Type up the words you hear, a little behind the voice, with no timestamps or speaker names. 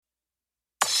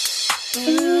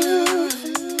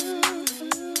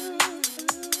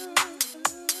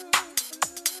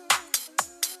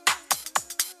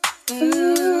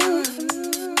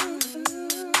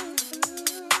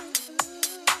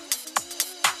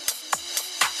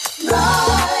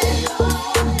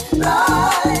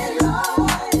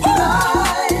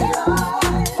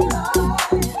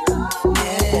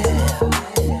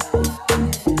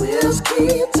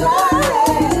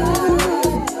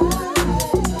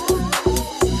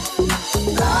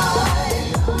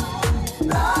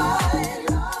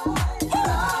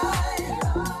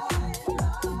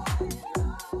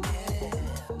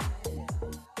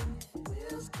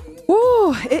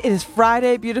It is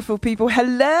Friday, beautiful people.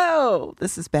 Hello.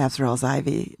 This is Babz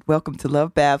Rawls-Ivy. Welcome to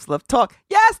Love Babz Love Talk.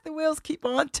 Yes, the wheels keep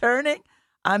on turning.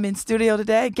 I'm in studio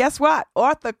today. Guess what?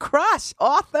 Author Crush.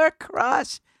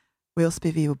 Will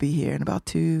Spivey will be here in about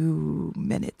 2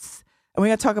 minutes. And we're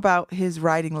going to talk about his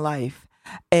writing life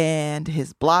and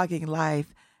his blogging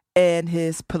life and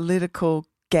his political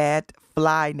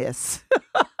gadflyness.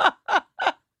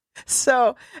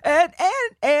 So, and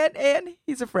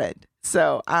he's a friend.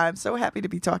 So I'm so happy to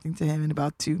be talking to him in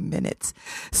about 2 minutes.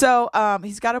 So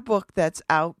he's got a book that's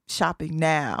out shopping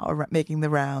now, or making the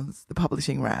rounds, the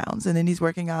publishing rounds. And then he's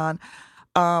working on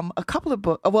a couple of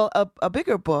books, a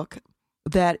bigger book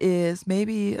that is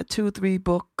maybe a 2 or 3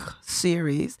 book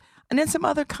series. And then some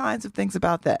other kinds of things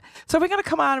about that. So we're going to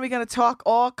come on and we're going to talk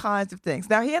all kinds of things.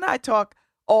 Now, he and I talk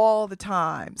all the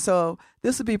time. So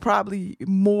this will be probably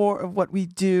more of what we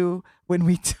do when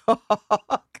we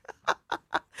talk.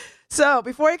 So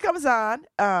before he comes on,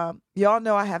 y'all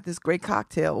know I have this great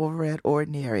cocktail over at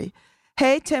Ordinary.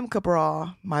 Hey, Tim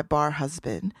Cabral, my bar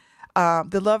husband.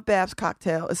 The Love Babz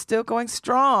cocktail is still going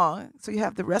strong. So you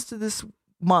have the rest of this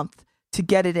month to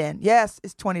get it in. Yes,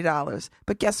 it's $20.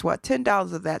 But guess what?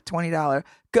 $10 of that $20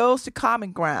 goes to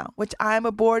Common Ground, which I'm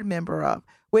a board member of,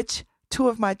 which 2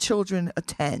 of my children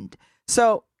attend.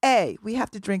 So, we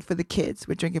have to drink for the kids.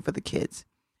 We're drinking for the kids.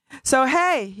 So,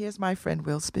 hey, here's my friend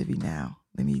Will Spivey now.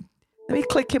 Let me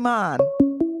click him on.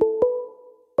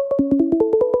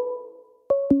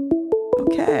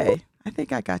 Okay, I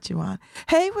think I got you on.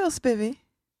 Hey, Will Spivey.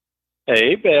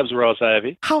 Hey, Babz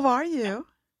Rawls-Ivy. How are you?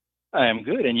 I am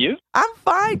good, and you? I'm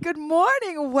fine. Good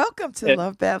morning. Welcome to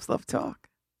Love Babz Love Talk.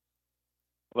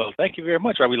 Well, thank you very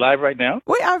much. Are we live right now?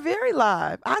 We are very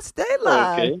live. I stay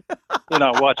live. Okay. Then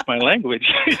I'll watch my language.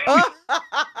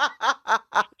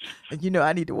 You know,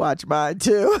 I need to watch mine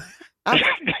too.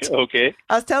 Okay.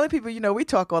 I was telling people, we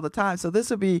talk all the time, so this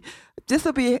will be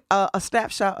a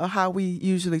snapshot of how we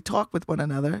usually talk with one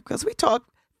another, because we talk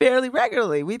fairly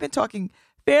regularly. We've been talking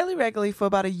fairly regularly for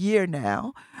about a year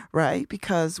now, right?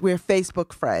 Because we're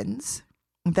Facebook friends.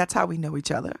 That's how we know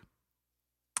each other.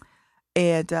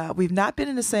 And we've not been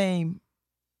in the same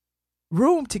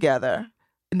room together,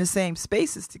 in the same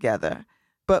spaces together,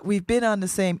 but we've been on the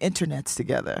same internets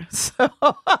together.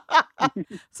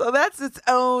 So that's its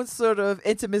own sort of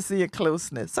intimacy and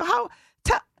closeness.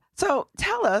 So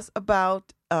tell us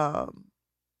about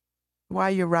why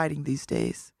you're writing these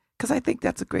days, because I think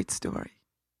that's a great story.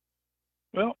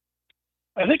 Well,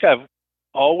 I think I've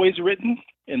always written,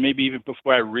 and maybe even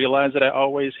before I realized that I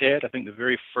always had. I think the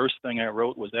very first thing I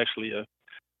wrote was actually a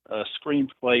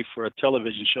screenplay for a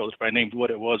television show. If I named what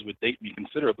it was, would date me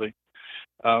considerably.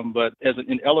 But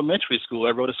in elementary school,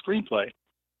 I wrote a screenplay.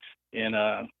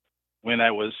 And when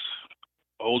I was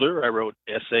older, I wrote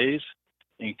essays.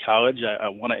 In college, I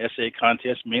won an essay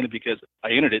contest mainly because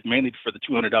I entered it mainly for the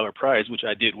 $200 prize, which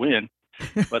I did win.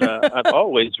 But I've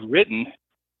always written,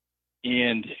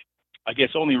 and I guess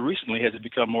only recently has it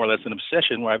become more or less an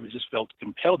obsession where I've just felt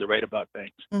compelled to write about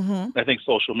things. Mm-hmm. I think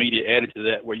social media added to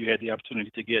that, where you had the opportunity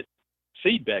to get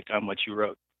feedback on what you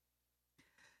wrote.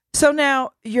 So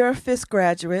now you're a FISC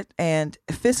graduate, and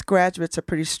FISC graduates are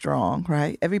pretty strong,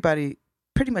 right?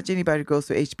 Pretty much anybody who goes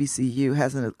to HBCU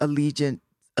has an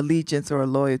allegiance or a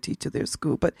loyalty to their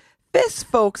school. But FISC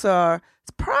folks are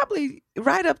probably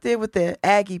right up there with the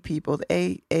Aggie people,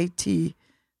 the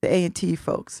A&T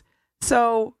folks.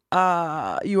 So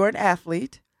you were an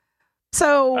athlete.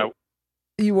 You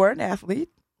were an athlete,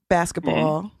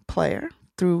 basketball player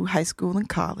through high school and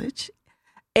college.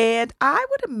 And I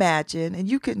would imagine, and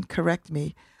you can correct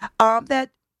me,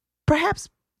 that perhaps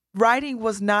writing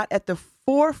was not at the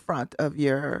forefront of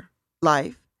your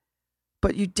life,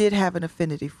 but you did have an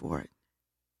affinity for it.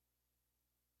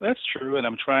 That's true, and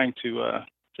I'm trying to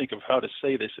think of how to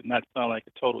say this and not sound like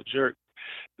a total jerk.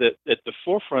 That at the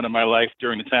forefront of my life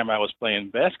during the time I was playing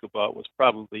basketball was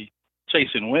probably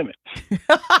chasing women.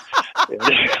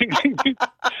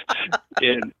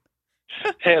 and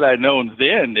Had I known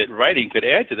then that writing could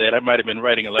add to that, I might have been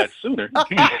writing a lot sooner.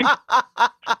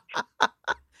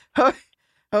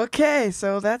 Okay,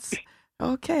 so that's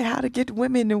okay. How to get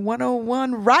women in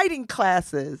 101 writing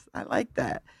classes. I like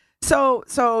that. So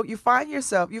you find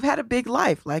yourself, you've had a big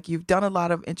life. Like you've done a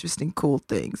lot of interesting, cool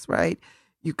things, right?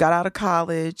 You got out of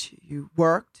college, you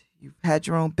worked, you've had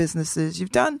your own businesses,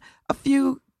 you've done a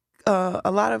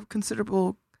lot of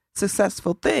considerable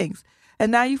successful things.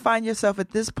 And now you find yourself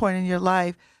at this point in your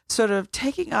life sort of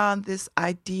taking on this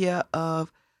idea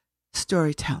of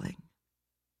storytelling.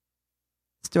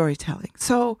 Storytelling.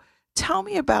 So tell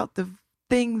me about the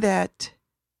thing that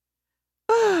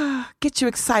gets you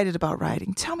excited about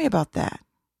writing. Tell me about that.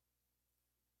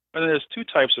 Well, there's two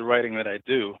types of writing that I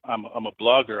do. I'm a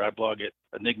blogger. I blog at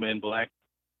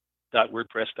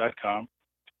enigmainblack.wordpress.com.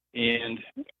 And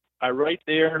I write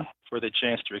there for the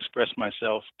chance to express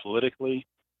myself politically,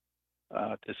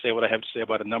 to say what I have to say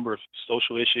about a number of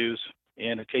social issues,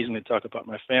 and occasionally talk about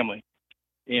my family.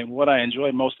 And what I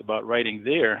enjoy most about writing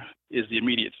there is the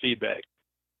immediate feedback.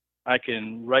 I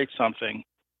can write something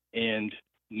and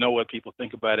know what people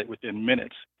think about it within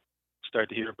minutes, start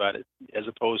to hear about it, as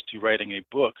opposed to writing a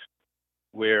book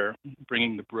where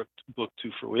bringing the book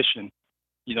to fruition,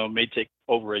 may take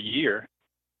over a year.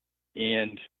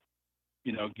 And,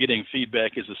 getting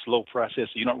feedback is a slow process.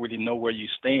 You don't really know where you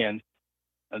stand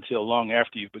until long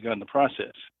after you've begun the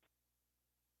process.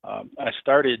 I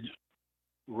started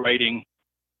writing,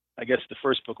 I guess the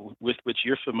first book with which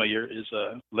you're familiar is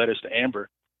Letters to Amber,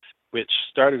 which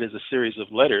started as a series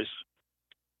of letters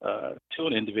to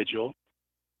an individual.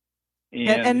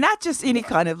 And not just any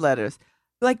kind of letters,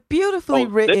 like beautifully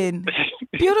written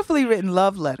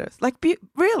love letters. Like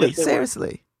really, yes,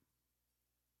 seriously.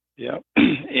 Yeah.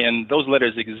 And those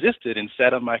letters existed and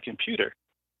sat on my computer.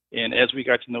 And as we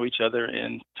got to know each other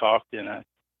and talked, and I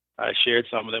shared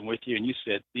some of them with you, and you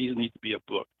said, these need to be a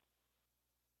book.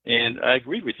 And I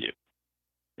agreed with you.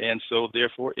 And so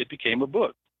therefore it became a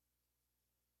book.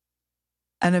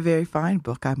 And a very fine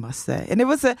book, I must say. And it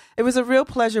was a real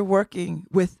pleasure working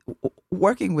with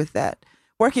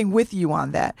you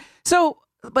on that. So,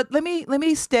 but let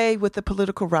me stay with the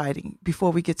political writing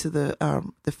before we get to the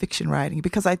fiction writing,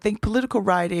 because I think political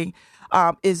writing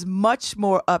is much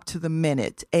more up to the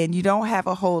minute, and you don't have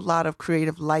a whole lot of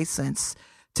creative license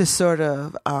to sort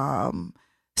of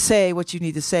say what you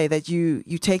need to say. That you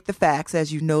take the facts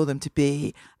as you know them to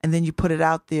be, and then you put it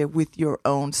out there with your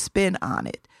own spin on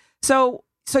it. So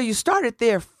you started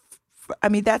there. I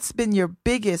mean, that's been your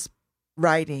biggest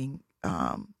writing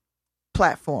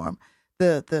platform,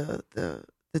 the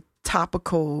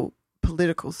topical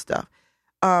political stuff.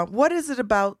 What is it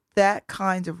about that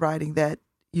kind of writing that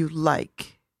you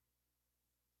like?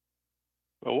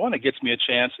 Well, one, it gives me a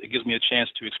chance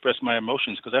to express my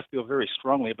emotions, because I feel very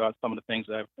strongly about some of the things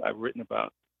I've written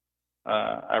about.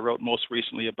 I wrote most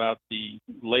recently about the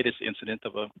latest incident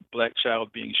of a black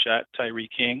child being shot, Tyree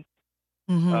King.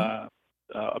 Mm-hmm.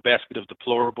 A basket of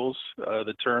deplorables,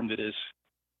 the term that is,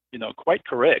 quite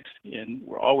correct, and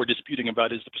all we're disputing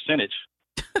about is the percentage.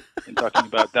 And talking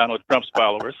about Donald Trump's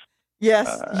followers.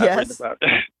 Yes.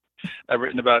 I've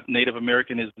written about Native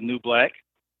American is the new black,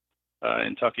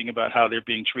 and talking about how they're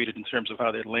being treated in terms of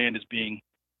how their land is being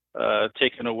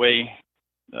taken away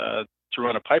to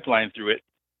run a pipeline through it.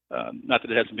 Not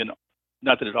that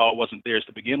it all wasn't theirs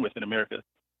to begin with in America.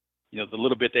 The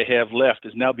little bit they have left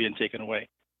is now being taken away.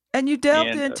 And you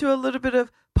delved into a little bit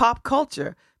of pop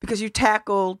culture because you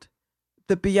tackled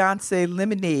the Beyonce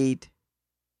Lemonade.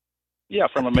 Yeah,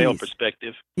 from a male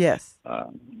perspective. Yes. I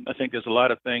think there's a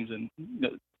lot of things, and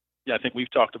I think we've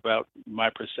talked about my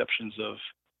perceptions of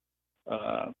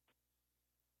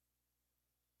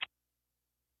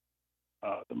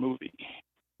the movie.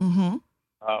 Mm-hmm.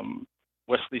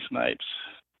 Wesley Snipes.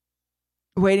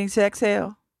 Waiting to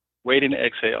Exhale. Waiting to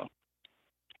Exhale.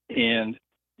 And,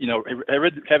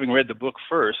 having read the book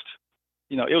first,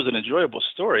 it was an enjoyable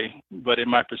story, but in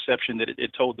my perception that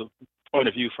it told the point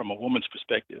of view from a woman's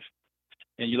perspective.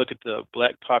 And you look at the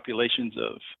black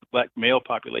male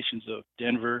populations of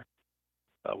Denver,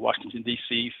 Washington,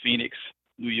 D.C., Phoenix,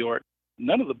 New York,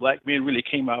 none of the black men really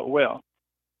came out well.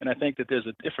 And I think that there's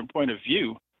a different point of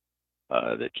view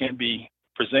that can be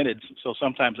presented. So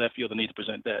sometimes I feel the need to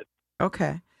present that.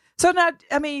 Okay. So now,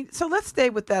 so let's stay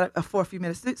with that for a few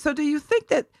minutes. So do you think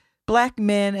that black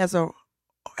men as a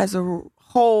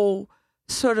whole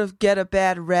sort of get a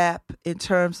bad rap in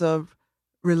terms of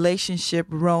relationship,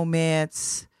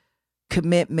 romance,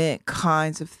 commitment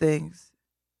kinds of things?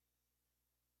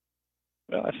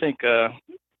 Well, I think the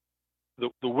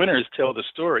winners tell the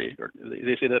story, or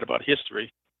they say that about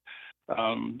history.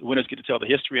 The winners get to tell the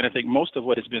history, and I think most of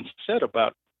what has been said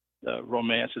about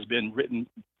romance has been written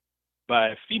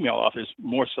by female authors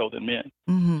more so than men.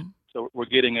 Mm-hmm. So we're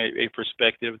getting a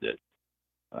perspective that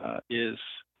is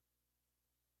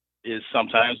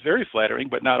sometimes very flattering,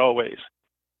 but not always.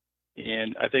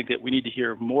 And I think that we need to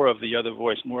hear more of the other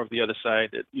voice, more of the other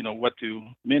side. That what do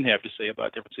men have to say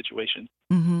about different situations?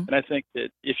 Mm-hmm. And I think that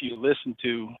if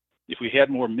we had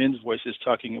more men's voices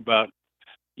talking about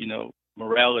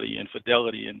morality and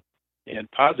fidelity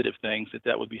and positive things,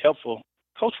 that would be helpful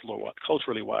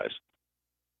culturally wise.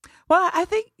 Well, I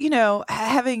think,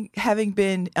 having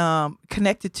been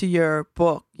connected to your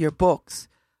books,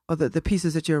 or the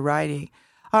pieces that you're writing,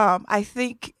 I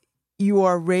think you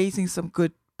are raising some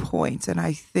good points. And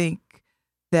I think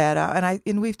that,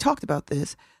 and we've talked about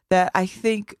this, that I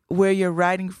think where you're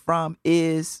writing from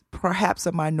is perhaps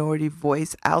a minority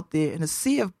voice out there in a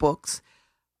sea of books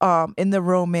in the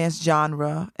romance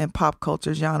genre and pop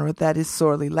culture genre that is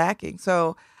sorely lacking.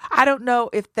 So I don't know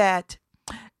if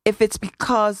it's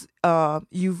because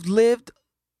you've lived,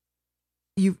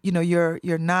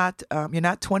 you're not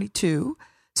 22,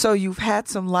 so you've had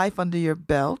some life under your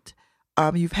belt,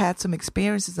 you've had some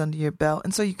experiences under your belt,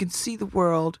 and so you can see the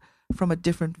world from a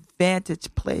different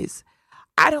vantage place.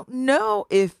 I don't know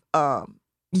if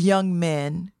young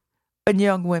men and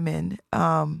young women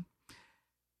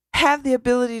have the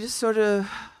ability to sort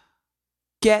of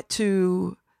get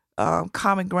to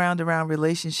common ground around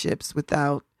relationships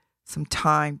without some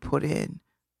time put in,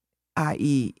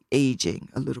 i.e. aging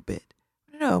a little bit.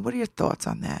 I don't know. What are your thoughts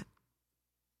on that?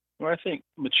 Well, I think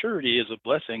maturity is a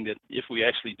blessing. That if we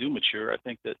actually do mature, I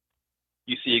think that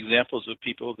you see examples of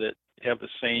people that have the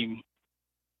same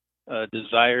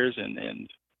desires and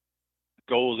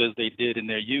goals as they did in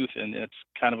their youth, and it's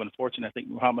kind of unfortunate. I think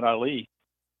Muhammad Ali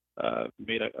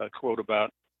made a quote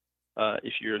about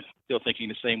if you're still thinking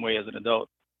the same way as an adult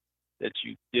that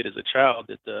you did as a child,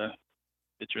 that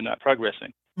you're not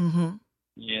progressing. Mm-hmm.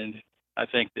 And I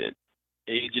think that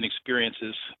age and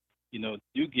experiences,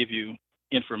 do give you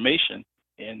information,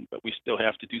 but we still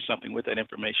have to do something with that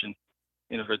information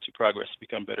in order to progress, to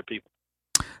become better people.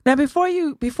 Now, before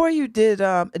you did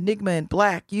Enigma in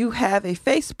Black, you have a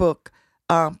Facebook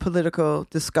political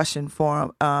discussion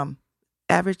forum,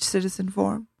 Average Citizen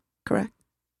Forum, correct?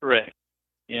 Correct.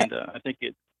 And I think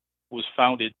it was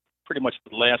founded pretty much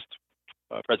the last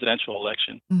presidential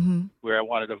election, mm-hmm. where I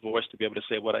wanted a voice to be able to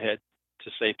say what I had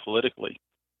to say politically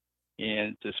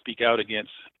and to speak out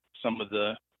against some of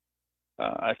the,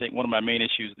 I think one of my main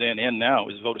issues then and now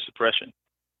is voter suppression.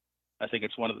 I think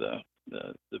it's one of the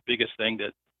biggest thing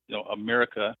that,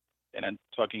 America, and I'm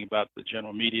talking about the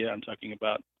general media, I'm talking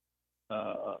about,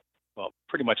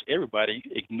 pretty much everybody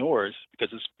ignores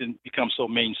because it's become so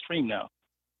mainstream now.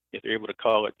 If they're able to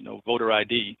call it, voter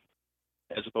ID,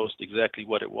 as opposed to exactly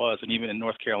what it was. And even in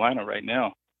North Carolina right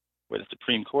now, where the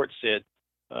Supreme Court said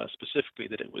specifically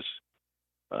that it was,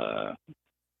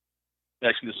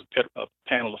 actually this was a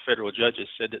panel of federal judges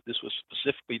said that this was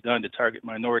specifically done to target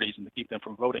minorities and to keep them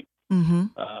from voting, mm-hmm.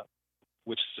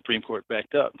 Which the Supreme Court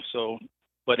backed up. So,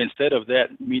 but instead of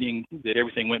that, meaning that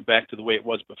everything went back to the way it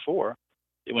was before,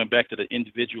 it went back to the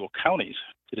individual counties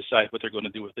to decide what they're going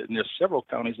to do with it. And there's several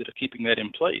counties that are keeping that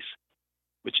in place,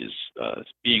 which is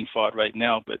being fought right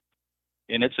now.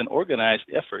 And it's an organized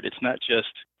effort. It's not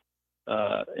just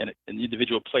an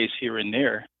individual place here and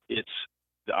there. It's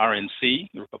the RNC,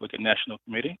 the Republican National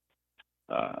Committee,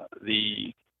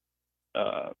 the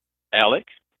ALEC,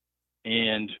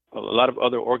 and a lot of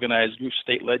other organized groups,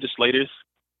 state legislators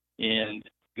and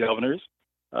governors.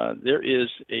 There is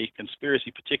a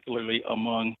conspiracy, particularly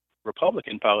among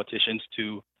Republican politicians,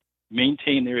 to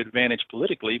maintain their advantage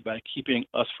politically by keeping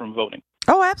us from voting.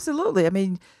 Oh, absolutely. I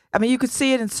mean, you could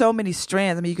see it in so many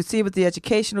strands. I mean, you could see it with the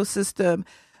educational system.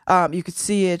 You could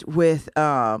see it with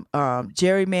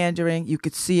gerrymandering. You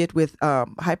could see it with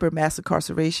hyper mass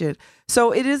incarceration.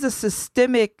 So it is a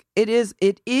systemic. It is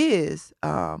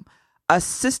a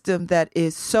system that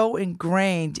is so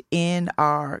ingrained in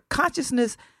our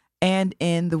consciousness and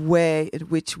in the way in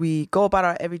which we go about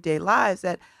our everyday lives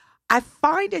that I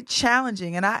find it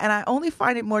challenging, and I only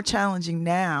find it more challenging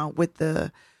now with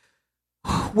the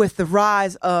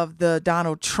rise of the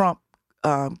Donald Trump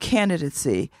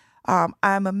candidacy.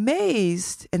 I'm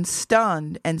amazed and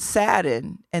stunned and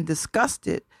saddened and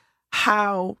disgusted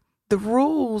how the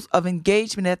rules of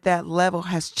engagement at that level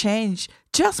has changed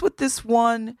just with this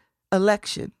one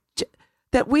election,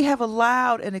 that we have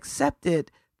allowed and accepted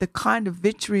the kind of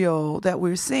vitriol that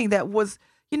we're seeing that was,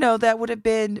 that would have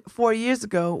been 4 years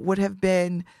ago, would have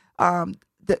been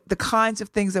the kinds of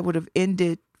things that would have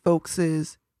ended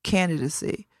folks'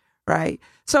 candidacy, right?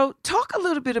 So talk a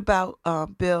little bit about,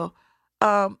 Bill,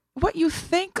 what you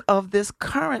think of this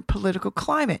current political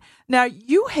climate. Now,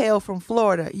 you hail from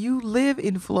Florida. You live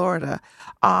in Florida.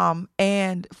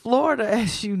 And Florida,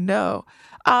 as you know,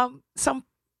 some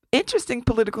interesting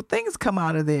political things come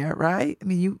out of there, right? I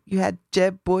mean, you had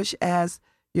Jeb Bush as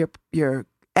your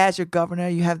governor.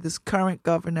 You have this current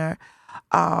governor.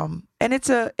 And it's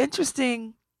a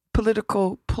interesting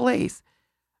political place.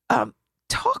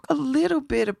 Talk a little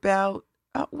bit about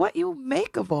what you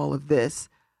make of all of this,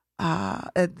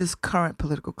 at this current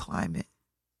political climate.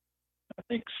 I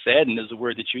think saddened is the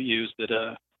word that you use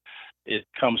that it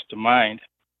comes to mind.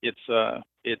 It's that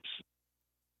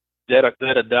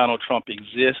a Donald Trump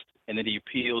exists and that he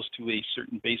appeals to a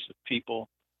certain base of people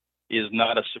is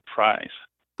not a surprise.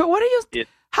 But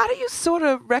how do you sort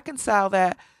of reconcile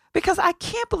that? Because I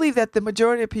can't believe that the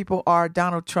majority of people are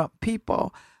Donald Trump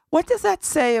people. What does that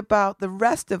say about the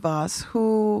rest of us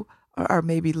who are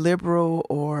maybe liberal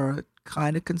or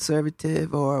kind of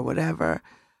conservative or whatever?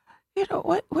 You know,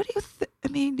 what do you I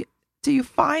mean, do you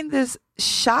find this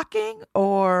shocking,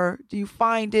 or do you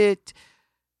find it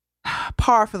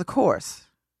par for the course?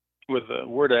 With the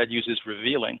word I'd use is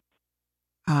revealing.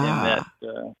 In that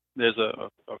there's a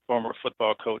former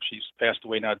football coach, he's passed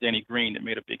away now, Denny Green, that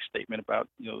made a big statement about,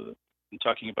 in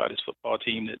talking about his football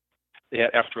team, that they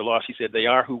had, after a loss, he said, they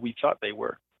are who we thought they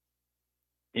were.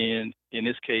 And in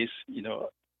this case,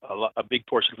 a big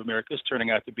portion of America is turning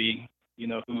out to be,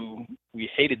 who we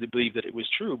hated to believe that it was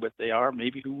true, but they are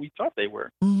maybe who we thought they were.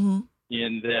 Mm-hmm.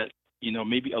 In that,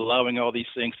 maybe allowing all these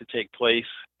things to take place,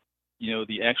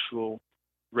 the actual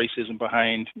racism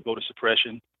behind voter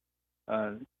suppression,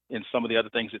 and some of the other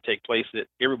things that take place that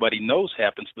everybody knows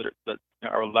happens, but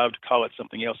are allowed to call it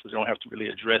something else, so they don't have to really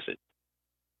address it.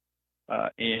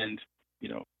 And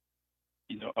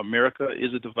America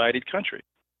is a divided country,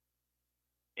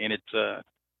 and it's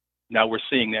now we're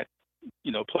seeing that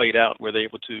played out where they're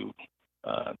able to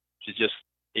just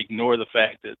ignore the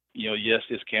fact that yes,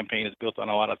 this campaign is built on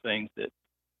a lot of things that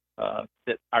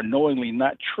are knowingly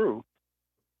not true,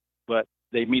 but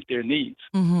they meet their needs.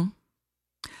 Mm-hmm.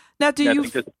 Now,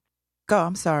 go?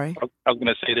 I'm sorry. I was going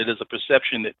to say that there's a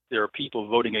perception that there are people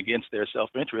voting against their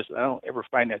self-interest. I don't ever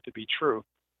find that to be true.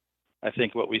 I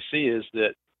think what we see is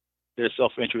that their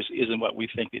self-interest isn't what we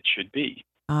think it should be.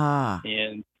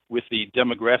 And with the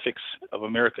demographics of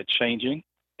America changing,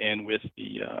 and with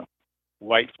the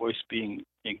white voice being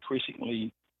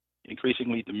increasingly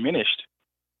diminished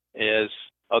as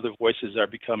other voices are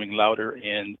becoming louder,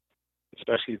 and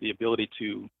especially the ability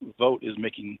to vote is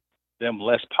making them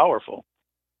less powerful,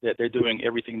 that they're doing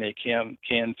everything they can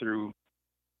through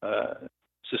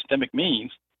systemic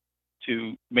means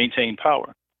to maintain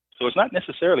power. So it's not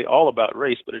necessarily all about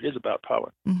race, but it is about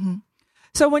power. Mm-hmm.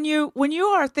 So when you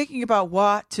are thinking about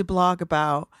what to blog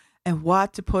about and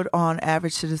what to put on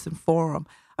Average Citizen Forum,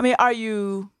 I mean, are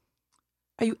you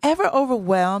ever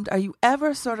overwhelmed? Are you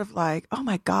ever sort of like, oh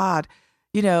my God,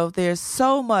 there's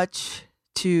so much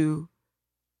to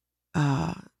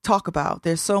talk about.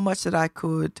 There's so much that I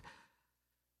could,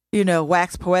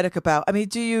 wax poetic about. I mean,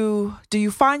 do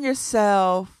you find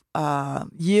yourself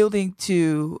yielding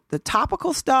to the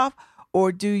topical stuff,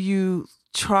 or do you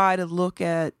try to look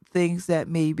at things that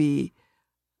maybe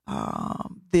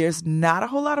there's not a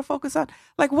whole lot of focus on?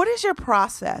 Like, what is your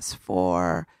process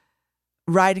for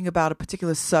writing about a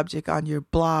particular subject on your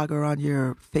blog or on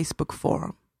your Facebook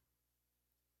forum?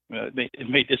 It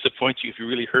may disappoint you if you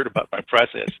really heard about my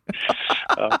process.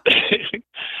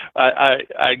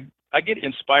 I get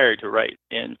inspired to write,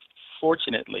 and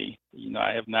fortunately,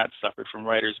 I have not suffered from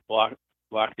writer's block.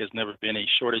 There's never been a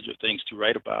shortage of things to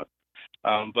write about.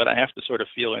 But I have to sort of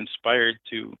feel inspired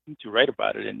to write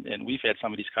about it. And we've had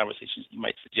some of these conversations. You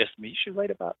might suggest to me, you should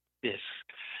write about this.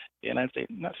 And I say,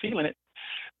 I'm not feeling it.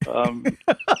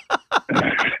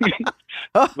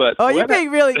 But you're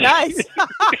being really nice.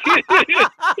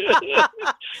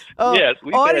 Yes,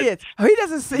 audience.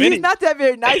 He's not that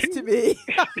very nice to me.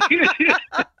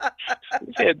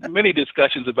 We've had many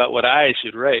discussions about what I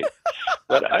should write,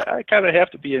 but I kind of have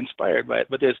to be inspired by it.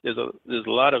 But there's a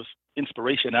lot of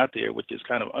inspiration out there, which is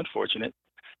kind of unfortunate.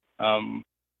 A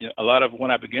lot of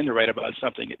when I begin to write about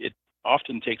something, it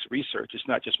often takes research. It's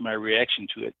not just my reaction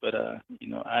to it, but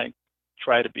I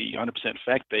try to be 100%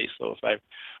 fact-based. So if I'm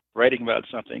writing about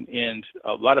something, and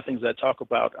a lot of things I talk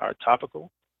about are topical,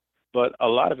 but a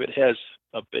lot of it has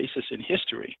a basis in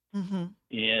history. Mm-hmm.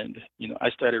 And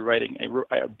I started writing.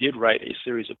 I did write a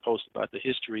series of posts about the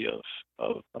history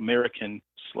of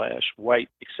American/white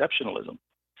exceptionalism,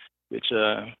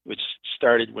 which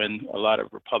started when a lot of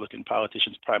Republican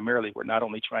politicians primarily were not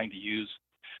only trying to use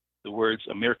the words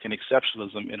American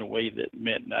exceptionalism in a way that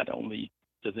meant not only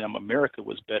to them America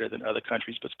was better than other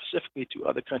countries, but specifically to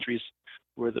other countries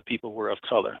where the people were of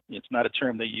color. It's not a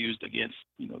term they used against,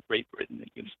 Great Britain,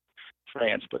 against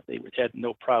France, but they had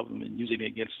no problem in using it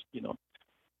against,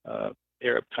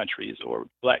 Arab countries or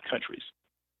black countries.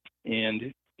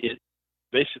 And it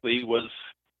basically was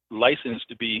licensed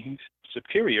to be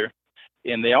superior.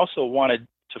 And they also wanted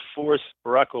to force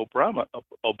Barack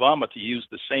Obama to use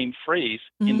the same phrase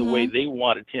in the way they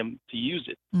wanted him to use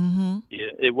it.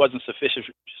 It wasn't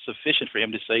sufficient for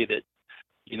him to say that,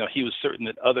 he was certain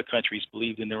that other countries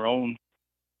believed in their own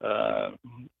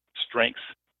strengths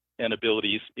and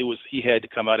abilities. He had to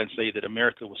come out and say that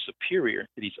America was superior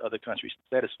to these other countries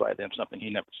to satisfy them, something he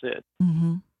never said.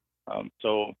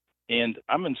 And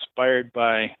I'm inspired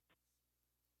by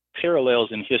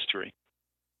parallels in history.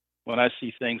 When I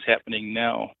see things happening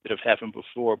now that have happened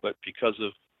before, but because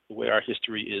of the way our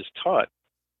history is taught,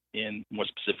 and more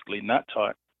specifically not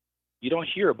taught, you don't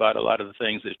hear about a lot of the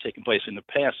things that have taken place in the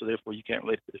past, so therefore you can't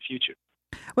relate to the future.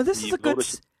 Well, this is a good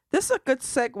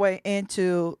segue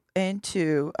into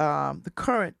the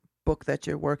current book that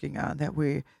you're working on, that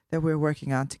we're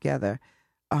working on together,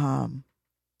 the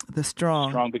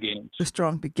strong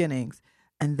beginnings,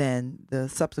 and then the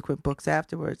subsequent books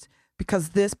afterwards. Because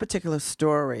this particular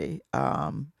story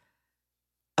has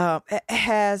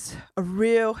a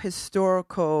real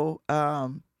historical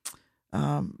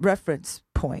reference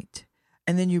point,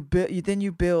 and then you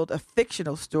build a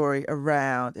fictional story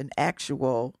around an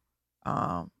actual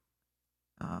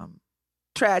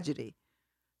tragedy.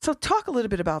 So talk a little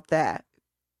bit about that.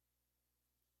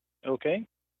 Okay.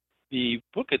 The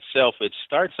book itself, it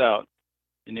starts out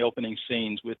in the opening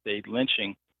scenes with a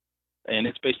lynching, and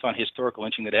it's based on historical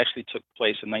lynching that actually took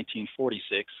place in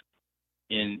 1946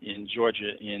 in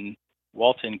Georgia, in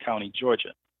Walton County,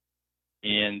 Georgia.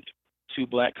 And two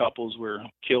black couples were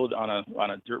killed on a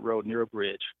dirt road near a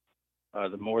bridge,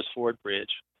 the Morris Ford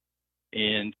Bridge.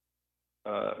 And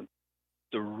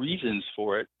the reasons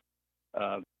for it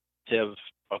have,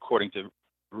 according to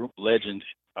group legend,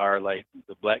 are like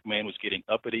the black man was getting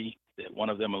uppity, that one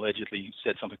of them allegedly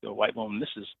said something to a white woman. This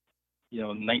is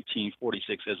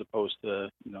 1946 as opposed to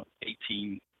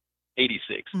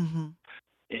 1886.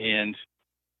 And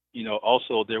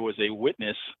also there was a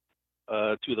witness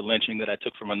to the lynching that I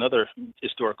took from another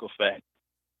historical fact,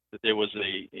 that there was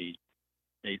a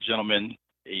gentleman,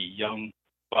 a young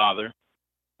father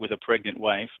with a pregnant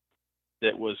wife,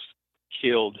 that was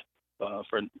killed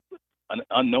for an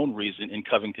unknown reason in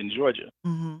Covington, Georgia.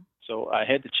 So I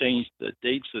had to change the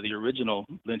dates of the original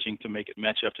lynching to make it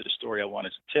match up to the story I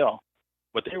wanted to tell.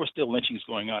 But there were still lynchings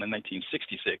going on in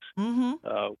 1966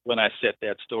 when I set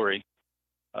that story,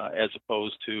 as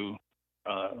opposed to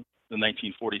the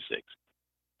 1946.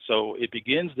 So it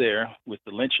begins there with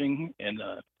the lynching and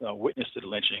a witness to the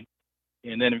lynching,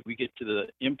 and then we get to the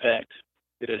impact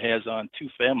that it has on two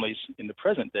families in the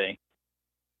present day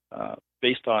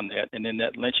based on that, and then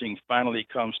that lynching finally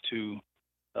comes to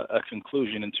a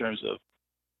conclusion in terms of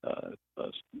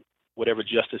whatever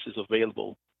justice is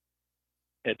available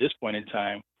at this point in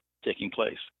time taking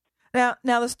place. Now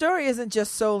the story isn't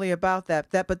just solely about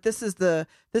that, but this is the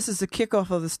kickoff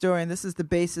of the story, and this is the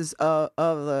basis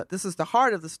this is the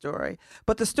heart of the story.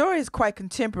 But the story is quite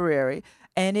contemporary,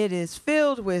 and it is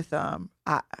filled with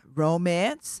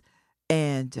romance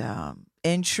and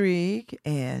intrigue,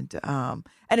 and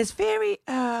it's very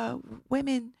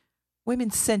women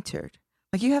centered.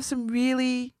 Like, you have some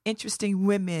really interesting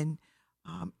women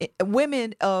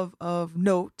of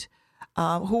note.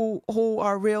 Who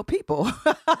are real people.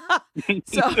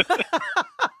 So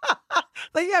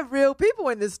like, you have real people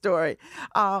in this story.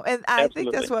 And I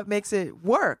think that's what makes it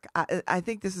work. I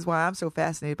think this is why I'm so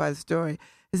fascinated by the story,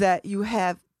 is that you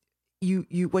have,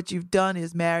 what you've done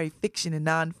is marry fiction and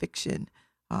nonfiction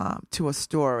to a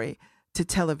story to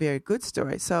tell a very good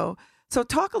story. So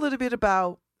talk a little bit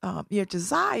about your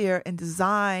desire and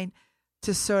design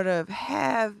to sort of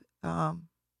have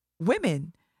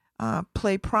women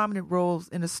play prominent roles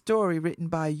in a story written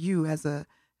by you as a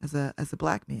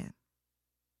black man.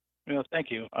 Well, thank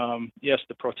you. Yes,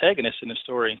 the protagonist in the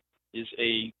story is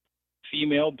a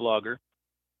female blogger,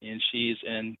 and she's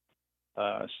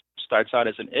starts out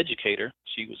as an educator.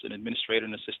 She was an administrator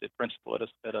and assistant principal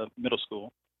at a middle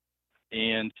school,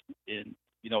 and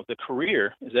the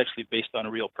career is actually based on a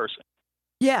real person.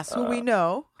 Yes, who we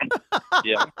know.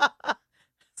 Yeah.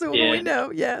 So who we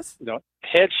know, yes.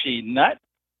 Had she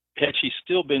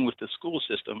still been with the school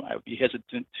system, I would be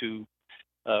hesitant to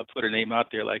put her name out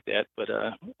there like that. But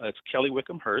it's Kelly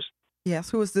Wickham Hurst.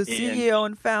 Yes, who is the CEO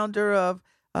and founder of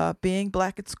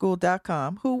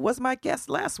beingblackAtSchool.com, who was my guest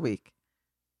last week.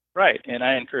 Right, and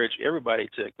I encourage everybody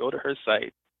to go to her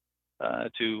site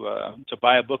to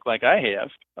buy a book like I have.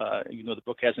 The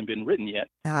book hasn't been written yet,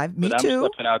 Me but I'm too.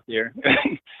 stepping out there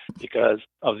because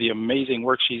of the amazing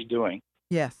work she's doing.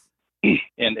 Yes.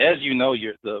 And as you know,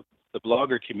 the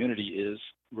blogger community is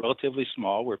relatively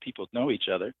small, where people know each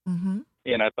other. Mm-hmm.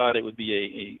 And I thought it would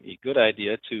be a good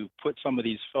idea to put some of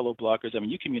these fellow bloggers. I mean,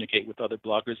 you communicate with other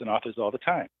bloggers and authors all the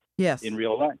time. Yes. In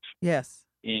real life. Yes.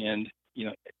 And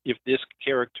if this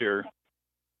character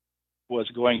was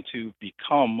going to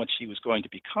become what she was going to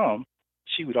become,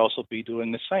 she would also be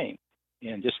doing the same.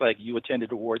 And just like you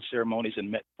attended award ceremonies and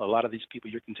met a lot of these people,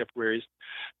 your contemporaries,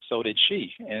 so did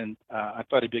she. And I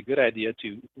thought it'd be a good idea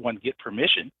to, one, get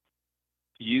permission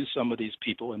to use some of these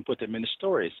people and put them in the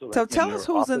story. So tell us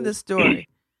who's in this story.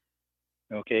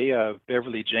 Okay,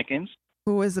 Beverly Jenkins.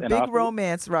 Who is a big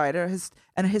romance writer,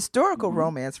 and a historical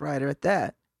romance writer at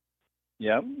that.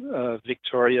 Yeah,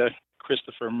 Victoria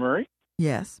Christopher Murray.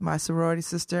 Yes, my sorority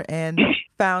sister and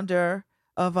founder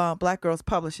of Black Girls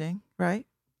Publishing, right?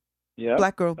 Yeah.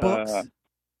 Black Girl Books.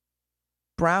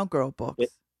 Brown Girl Books.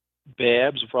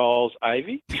 Babz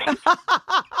Rawls-Ivy.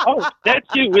 Oh, that's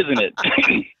you, isn't it?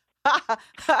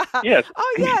 Yes.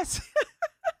 Oh, yes.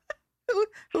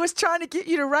 Who was trying to get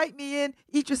you to write me in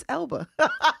Idris Elba.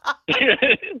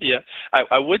 Yeah,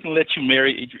 I wouldn't let you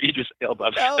marry Idris Elba.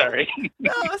 I'm sorry.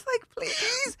 No, it's like,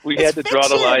 please. We had to draw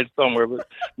the line somewhere, but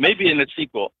maybe in the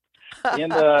sequel.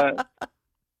 And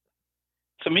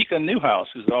Tamika Newhouse,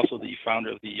 who's also the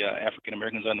founder of the African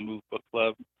Americans on the Move book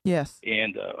club. Yes.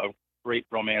 And a great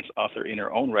romance author in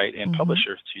her own right and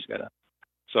publisher.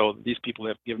 So these people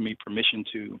have given me permission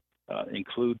to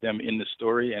include them in the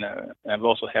story, and I've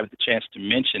also had the chance to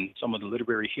mention some of the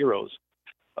literary heroes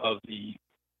of the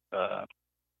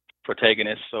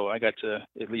protagonists. So I got to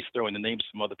at least throw in the names of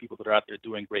some other people that are out there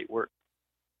doing great work.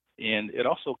 And it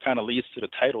also kind of leads to the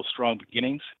title Strong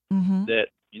Beginnings, that,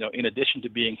 in addition to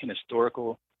being an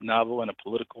historical novel and a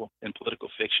political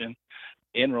fiction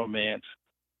and romance,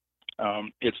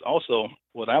 it's also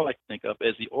what I like to think of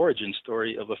as the origin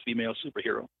story of a female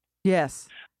superhero. Yes.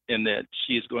 In that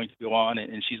she is going to go on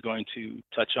and she's going to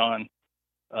touch on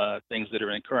things that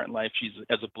are in current life.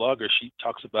 As a blogger, she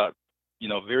talks about,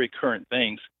 very current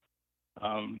things,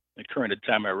 current at the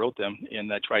time I wrote them,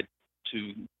 and I tried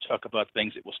to talk about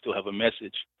things that will still have a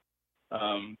message.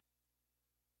 I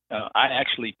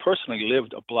actually personally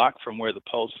lived a block from where the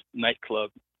Pulse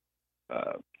nightclub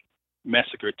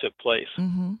massacre took place.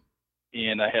 Mm-hmm.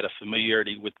 And I had a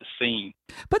familiarity with the scene.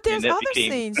 But there's other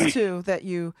scenes, too,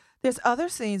 there's other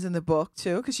scenes in the book,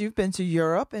 too, because you've been to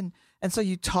Europe, and so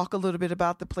you talk a little bit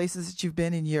about the places that you've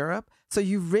been in Europe. So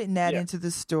you've written that into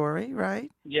the story, right?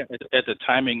 Yeah. At the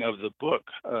timing of the book,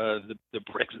 the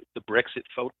Brexit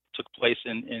vote took place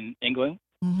in England.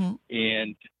 Mm-hmm.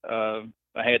 And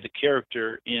I had the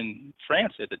character in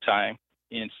France at the time,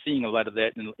 and seeing a lot of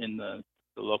that in the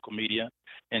local media,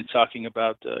 and talking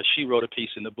about, she wrote a piece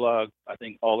in the blog, I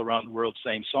think, All Around the World,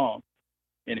 Same Song,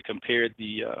 and it compared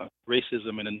the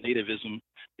racism and the nativism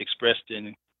expressed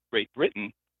in Great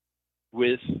Britain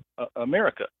with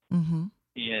America,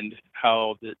 and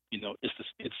how that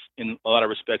it's in a lot of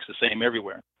respects the same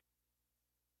everywhere.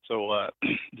 So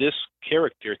this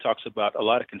character talks about a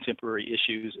lot of contemporary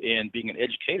issues, and being an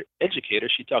educator,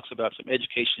 she talks about some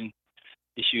education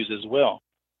issues as well.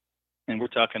 And we're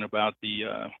talking about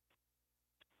the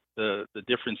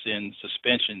difference in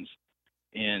suspensions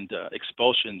and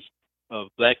expulsions of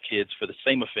Black kids for the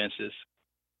same offenses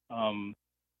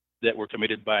that were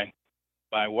committed by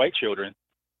white children.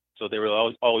 So there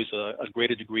was always a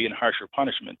greater degree and harsher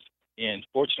punishments. And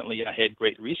fortunately, I had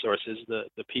great resources.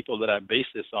 The people that I based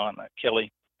this on,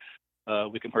 Kelly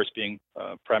Wickham-Hurst being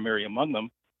primary among them,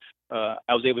 I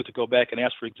was able to go back and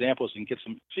ask for examples and get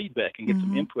some feedback and get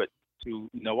some input to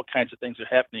what kinds of things are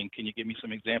happening. Can you give me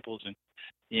some examples?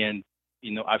 And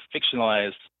I've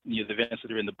fictionalized the events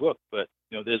that are in the book, but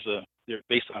they're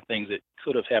based on things that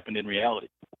could have happened in reality.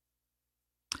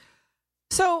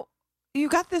 So you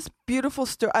got this beautiful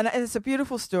story, and it's a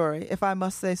beautiful story, if I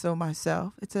must say so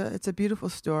myself. It's a beautiful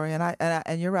story,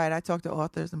 and you're right. I talk to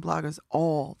authors and bloggers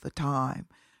all the time,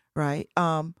 right?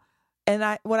 And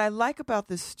what I like about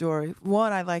this story,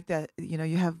 one, I like that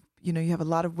you have a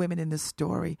lot of women in this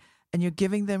story, and you're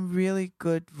giving them really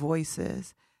good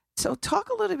voices. So talk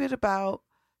a little bit about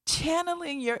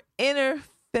channeling your inner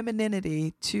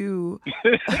femininity to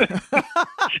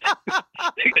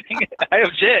I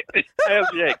object.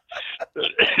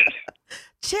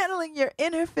 Channeling your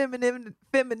inner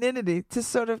femininity to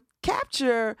sort of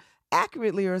capture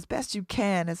accurately or as best you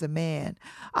can as a man,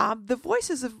 the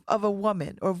voices of a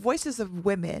woman or voices of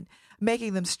women,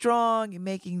 making them strong,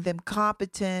 making them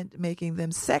competent, making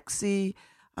them sexy,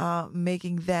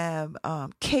 making them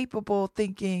capable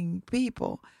thinking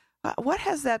people. What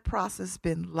has that process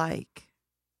been like?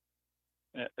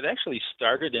 It actually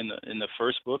started in the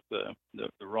first book, the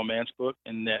romance book,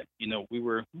 and that we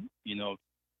were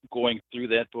going through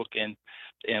that book, and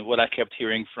what I kept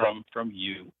hearing from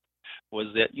you was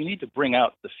that you need to bring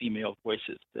out the female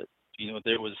voices. That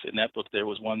there was in that book there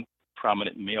was one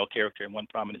prominent male character and one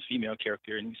prominent female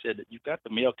character, and you said that you've got the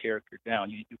male character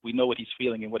down. We know what he's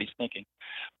feeling and what he's thinking,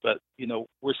 but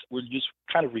we're just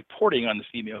kind of reporting on the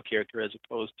female character as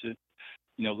opposed to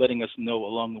letting us know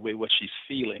along the way what she's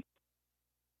feeling.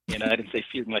 And I didn't say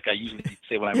feeling like I usually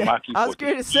say when I mock you. I was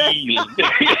going to say. I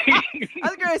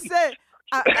was going to say.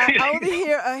 I only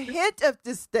hear a hint of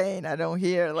disdain. I don't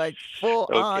hear like full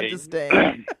on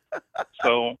disdain.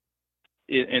 So,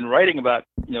 in writing about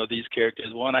these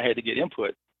characters, one, I had to get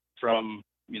input from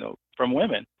from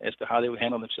women as to how they would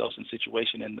handle themselves in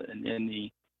situation, and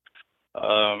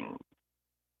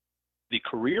the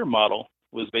career model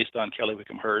was based on Kelly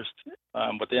Wickham Hurst,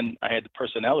 but then I had the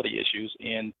personality issues,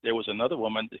 and there was another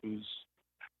woman whose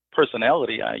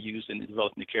personality I used in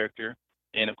developing the character,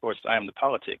 and of course I am the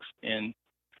politics. And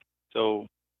so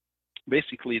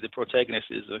basically the protagonist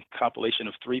is a compilation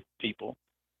of three people,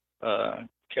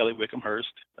 Kelly Wickham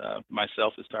Hurst,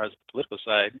 myself as far as the political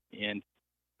side, and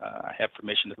I have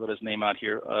permission to put his name out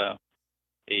here,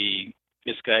 a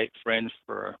Skype friend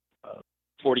for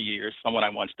 40 years, someone I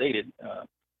once dated,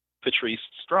 Patrice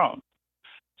Strong.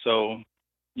 So,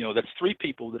 that's three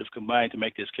people that have combined to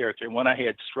make this character. And when I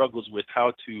had struggles with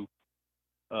how to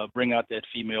bring out that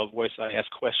female voice, I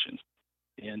asked questions.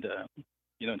 And,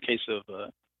 in case of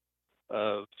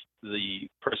the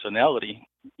personality,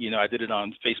 I did it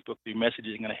on Facebook through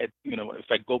messaging, and I had, if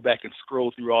I go back and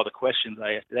scroll through all the questions,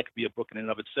 that could be a book in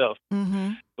and of itself.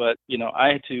 Mm-hmm. But,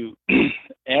 I had to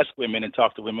ask women and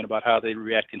talk to women about how they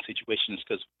react in situations,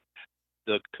 because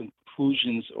the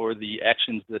conclusions or the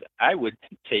actions that I would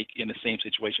take in the same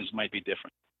situations might be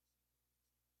different.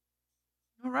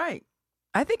 All right.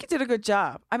 I think you did a good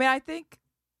job. I think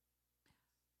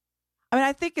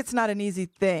it's not an easy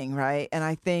thing, right? And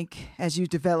I think as you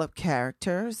develop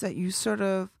characters that you sort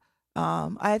of,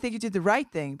 I think you did the right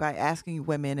thing by asking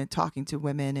women and talking to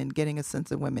women and getting a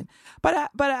sense of women.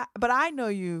 But I know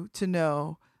you to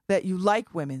know that you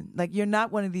like women. Like, you're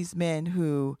not one of these men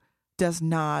who does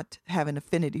not have an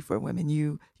affinity for women.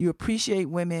 You appreciate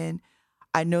women.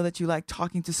 I know that you like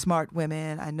talking to smart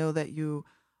women. I know that you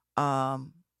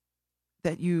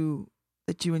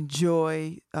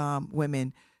enjoy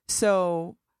women.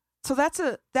 So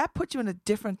that puts you in a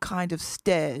different kind of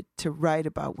stead to write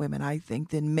about women, I think,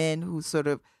 than men who sort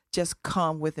of just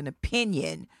come with an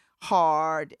opinion,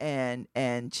 hard and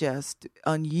just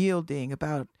unyielding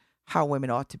about how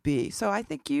women ought to be. So I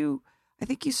think you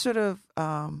sort of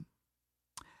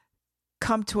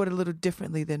come to it a little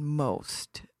differently than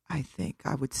most. I think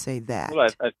I would say that. Well,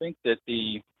 I think that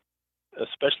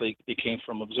especially it came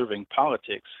from observing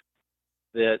politics,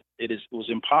 that it was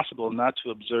impossible not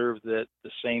to observe that the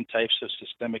same types of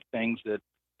systemic things that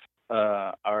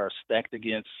are stacked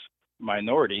against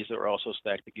minorities are also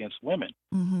stacked against women.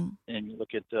 Mm-hmm. And you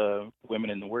look at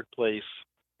women in the workplace,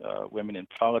 women in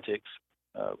politics,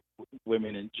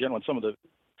 women in general, and some of the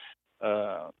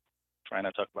trying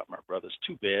not to talk about my brothers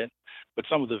too bad, but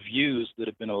some of the views that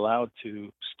have been allowed to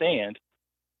stand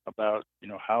about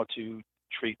how to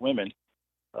treat women,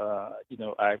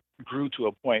 I grew to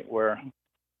a point where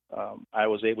I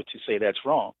was able to say that's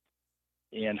wrong,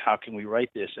 and how can we write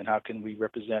this, and how can we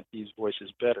represent these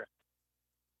voices better?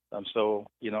 So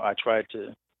I tried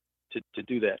to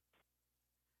do that.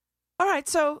 All right,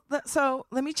 so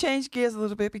let me change gears a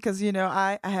little bit, because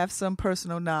I have some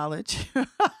personal knowledge.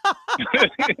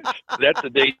 That's the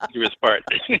dangerous part.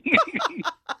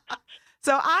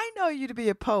 So I know you to be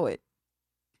a poet,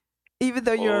 even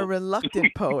though you're a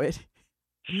reluctant poet.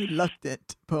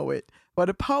 But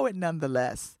a poet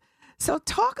nonetheless. So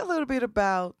talk a little bit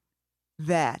about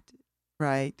that,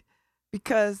 right?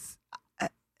 Because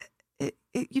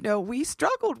we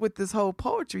struggled with this whole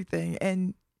poetry thing,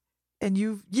 and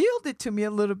you've yielded to me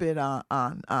a little bit on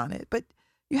it, but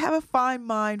you have a fine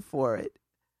mind for it.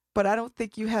 But I don't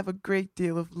think you have a great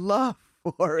deal of love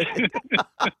for it.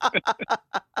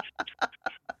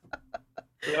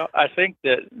 Well, I think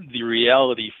that the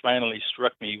reality finally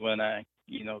struck me when I,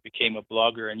 became a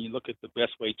blogger, and you look at the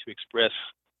best way to express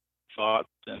thoughts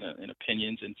and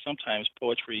opinions, and sometimes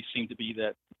poetry seemed to be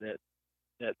that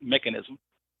mechanism.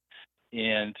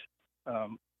 And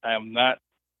I am not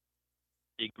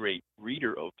a great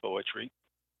reader of poetry,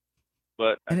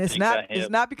 but I And it's think I it's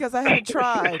have. not because I haven't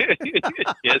tried.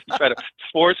 Yes, you try to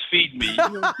force feed me.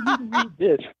 You need to read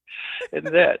this and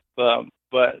that,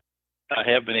 but I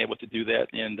have been able to do that,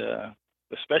 and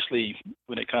especially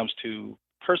when it comes to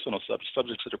personal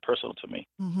subjects that are personal to me.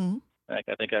 Mm-hmm. Like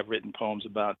I think I've written poems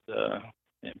about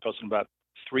and posted about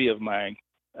three of my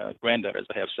granddaughters.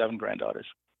 I have seven granddaughters,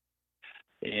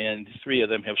 and three of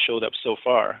them have showed up so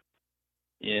far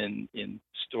in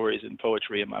stories and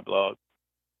poetry in my blog,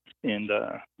 and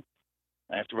I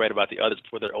have to write about the others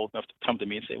before they're old enough to come to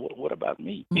me and say, what about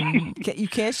me?" You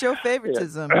can't show Yeah.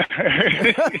 favoritism.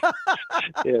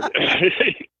 Yeah.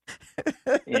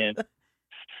 And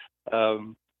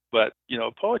but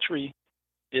poetry,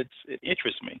 it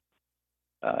interests me,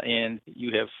 and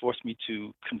you have forced me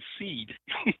to concede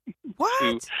to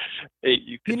What?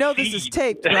 you You know this is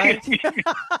concede. taped, right?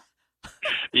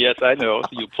 Yes, I know.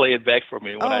 You play it back for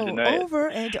me when I Oh, deny it. over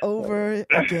and over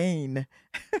again.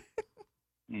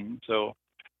 So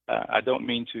I don't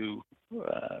mean to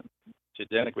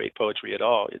denigrate poetry at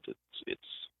all. It's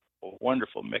a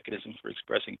wonderful mechanism for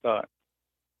expressing thought,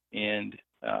 and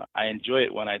I enjoy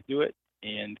it when I do it,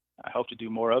 and I hope to do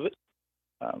more of it.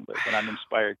 But when I'm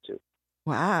inspired to.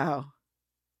 Wow.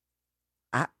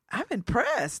 I'm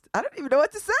impressed. I don't even know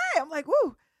what to say. I'm like,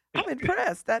 woo, I'm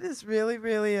impressed. That is really,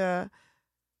 really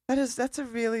that's a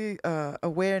really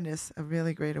awareness, a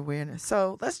really great awareness.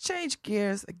 So let's change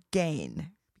gears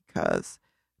again because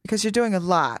you're doing a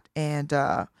lot, and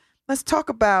let's talk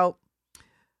about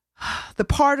the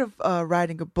part of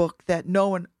writing a book that no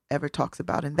one ever talks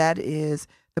about, and that is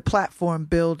the platform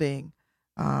building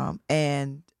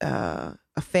and a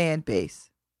fan base.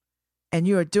 And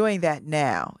you are doing that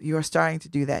now. You are starting to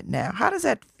do that now. How does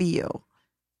that feel?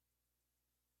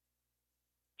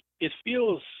 It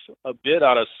feels a bit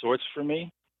out of sorts for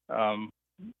me. Um,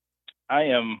 I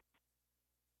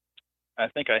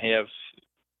think I have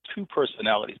two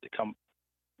personalities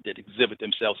that exhibit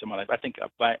themselves in my life. I think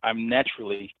I'm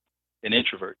naturally an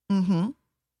introvert Mm-hmm.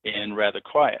 and rather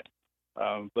quiet.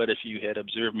 But if you had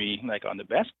observed me like on the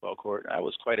basketball court, I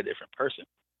was quite a different person,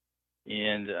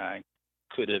 and I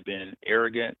could have been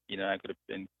arrogant. I could have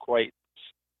been quite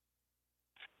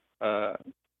uh,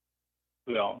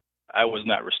 well. I was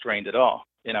not restrained at all,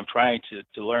 and I'm trying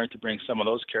to learn to bring some of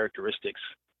those characteristics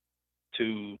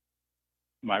to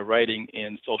my writing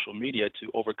and social media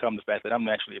to overcome the fact that I'm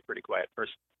actually a pretty quiet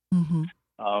person. Mm-hmm.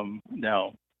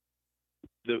 Now,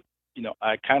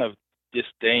 I kind of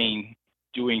disdain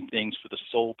doing things for the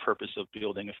sole purpose of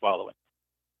building a following,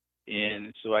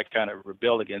 and so I kind of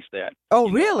rebel against that. Oh,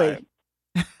 really?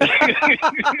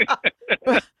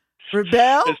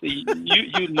 Rebel? See,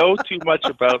 you know too much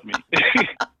about me.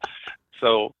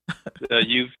 So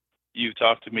you've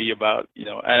talked to me about, and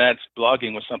that's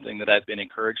blogging was something that I've been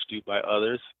encouraged to by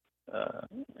others.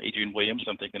 Adrian Williams,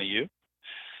 I'm thinking of you.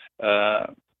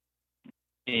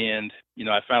 And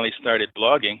I finally started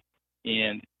blogging,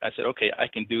 and I said, okay, I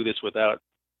can do this without,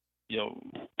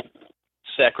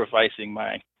 sacrificing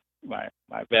my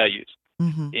values.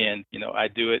 Mm-hmm. And I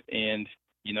do it, and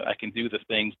I can do the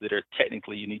things that are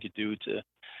technically you need to do to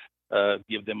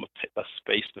give them a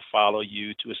space to follow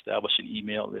you, to establish an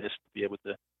email list, to be able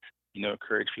to,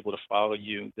 encourage people to follow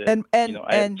you. That,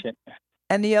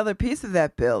 and the other piece of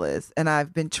that, Bill, is, and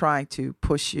I've been trying to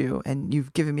push you, and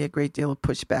you've given me a great deal of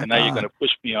pushback. And now you're going to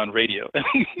push me on radio.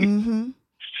 Mm-hmm.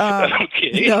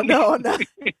 Okay.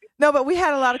 No, but we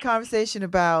had a lot of conversation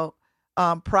about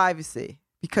privacy,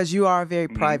 because you are a very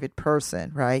private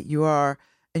person, right? You are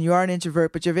an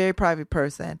introvert, but you're a very private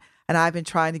person. And I've been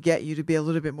trying to get you to be a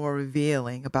little bit more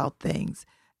revealing about things.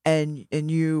 And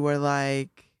you were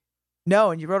like,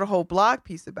 no, and you wrote a whole blog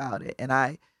piece about it. And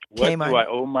I came on. What do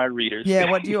I owe my readers?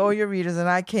 Yeah, what do you owe your readers? And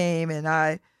I came and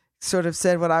I sort of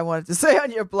said what I wanted to say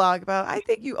on your blog about, I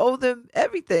think you owe them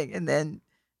everything. And then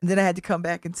I had to come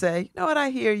back and say, you know what, I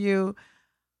hear you.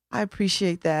 I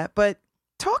appreciate that. But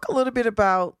talk a little bit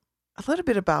about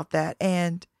that.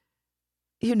 And,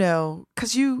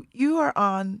 because you are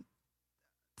on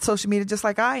social media just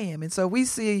like I am. And so we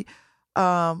see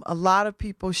a lot of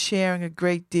people sharing a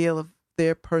great deal of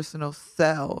their personal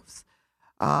selves.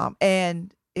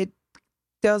 And it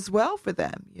does well for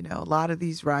them. A lot of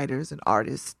these writers and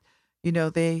artists,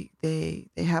 they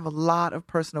have a lot of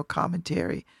personal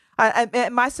commentary. I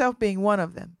myself being one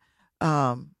of them.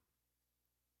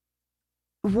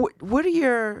 What are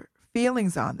your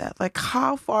feelings on that? Like,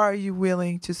 how far are you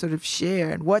willing to sort of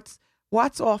share, and what's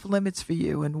off limits for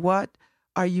you, and what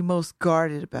are you most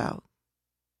guarded about?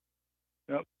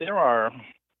 There are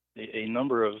a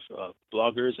number of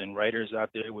bloggers and writers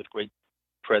out there with great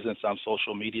presence on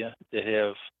social media that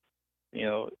have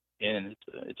and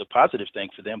it's a positive thing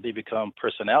for them. They become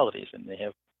personalities, and they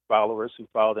have followers who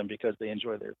follow them because they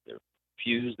enjoy their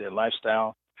views, their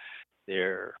lifestyle,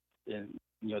 and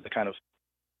they're kind of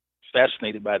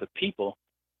fascinated by the people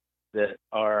that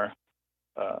are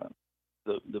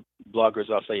the bloggers,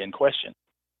 I'll say, in question,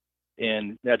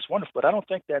 and that's wonderful. But I don't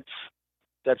think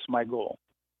that's my goal.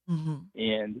 Mm-hmm.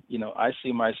 And I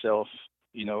see myself,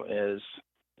 as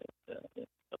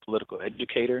a political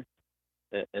educator,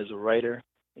 as a writer,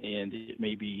 and it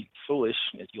may be foolish,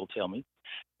 as you'll tell me,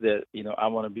 that I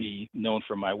want to be known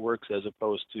for my works as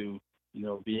opposed to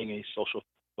being a social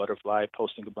butterfly,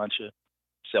 posting a bunch of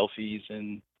selfies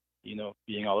and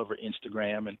being all over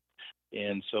Instagram,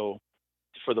 and so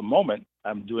for the moment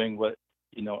I'm doing what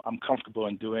I'm comfortable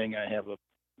in doing. I have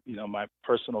my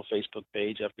personal Facebook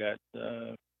page. I've got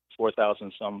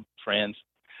 4,000 some friends,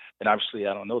 and obviously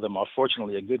I don't know them all.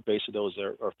 Fortunately, a good base of those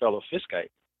are fellow Fiskites,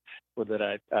 but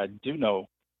that I do know,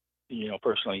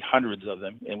 personally, hundreds of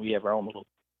them, and we have our own little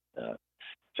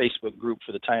Facebook group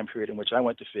for the time period in which I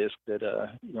went to Fisk that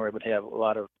I would have a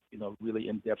lot of really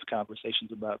in-depth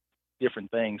conversations about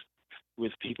different things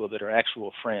with people that are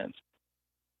actual friends,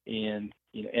 and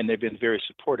and they've been very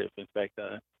supportive. In fact,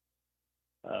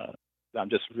 I'm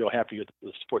just real happy with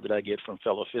the support that I get from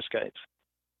fellow Fiskites.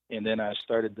 And then I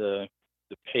started the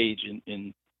page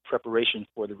in preparation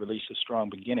for the release of Strong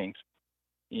Beginnings,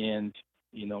 and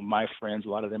my friends, a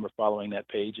lot of them are following that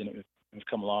page and have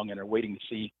come along and are waiting to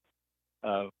see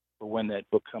for when that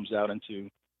book comes out and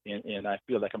I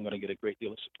feel like I'm going to get a great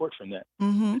deal of support from that.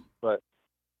 Mm-hmm. But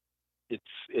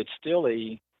it's still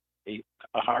a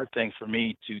hard thing for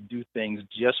me to do things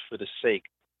just for the sake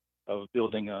of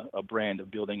building a brand,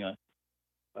 of building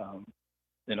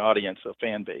an audience, a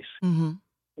fan base. Mm-hmm.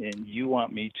 And you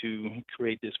want me to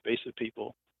create this base of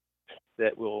people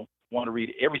that will want to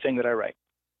read everything that I write.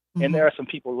 Mm-hmm. And there are some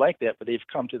people like that, but they've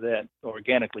come to that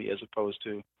organically as opposed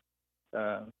to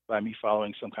by me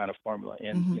following some kind of formula.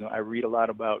 And mm-hmm. I read a lot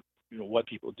about what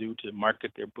people do to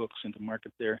market their books and to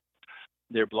market their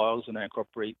blogs, and I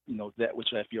incorporate that which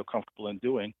I feel comfortable in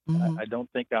doing. Mm-hmm. I don't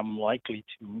think I'm likely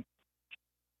to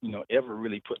ever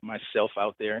really put myself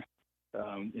out there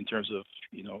in terms of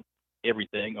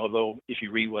everything. Although if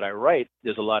you read what I write,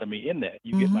 there's a lot of me in that.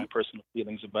 You mm-hmm. get my personal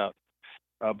feelings about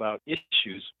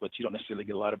issues, but you don't necessarily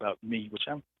get a lot about me, which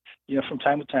I'm from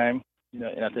time to time,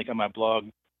 and I think on my blog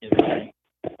in my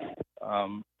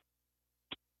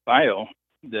bio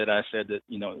that I said that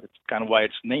it's kind of why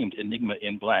it's named Enigma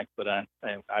in Black, but I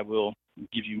will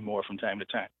give you more from time to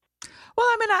time. Well,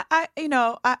 I mean,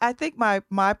 I think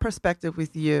my perspective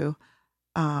with you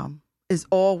is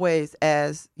always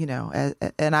as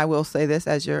and I will say this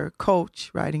as your coach,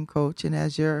 writing coach, and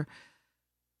as your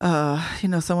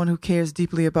someone who cares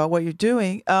deeply about what you're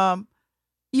doing.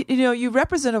 You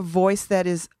represent a voice that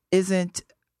isn't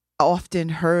often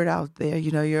heard out there.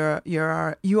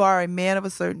 You are a man of a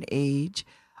certain age.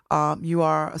 You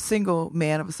are a single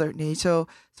man of a certain age. So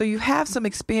you have some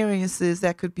experiences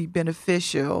that could be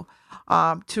beneficial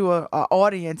to an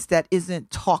audience that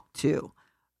isn't talked to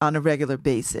on a regular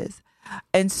basis.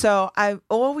 And so I'm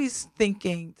always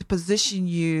thinking to position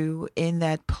you in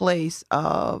that place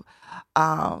of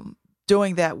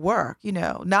doing that work,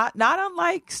 not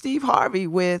unlike Steve Harvey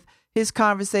with his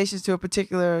conversations to a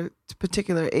particular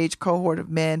age cohort of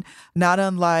men, not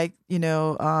unlike,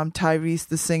 Tyrese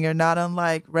the singer, not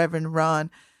unlike Reverend Ron,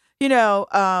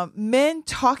 men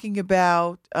talking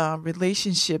about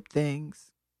relationship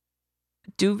things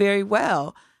do very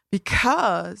well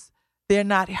because they're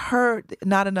not heard.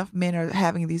 Not enough men are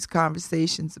having these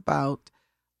conversations about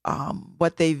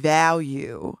what they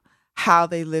value, how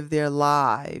they live their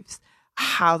lives,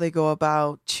 how they go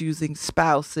about choosing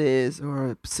spouses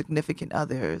or significant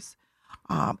others,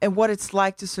 and what it's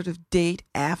like to sort of date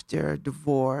after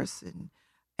divorce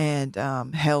and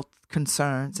health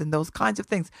concerns and those kinds of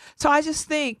things. So I just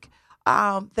think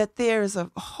that there is a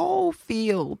whole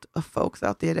field of folks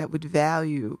out there that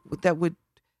would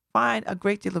find a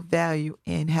great deal of value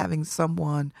in having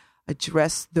someone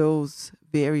address those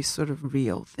very sort of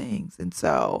real things. And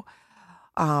so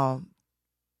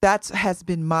that has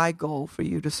been my goal for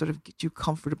you, to sort of get you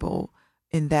comfortable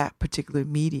in that particular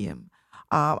medium.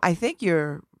 I think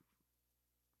you're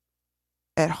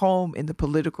at home in the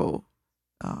political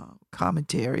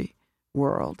commentary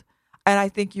world. And I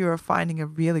think you're finding a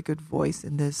really good voice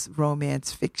in this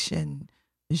romance fiction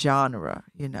genre,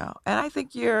 And I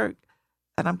think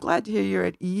and I'm glad to hear you're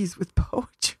at ease with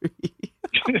poetry.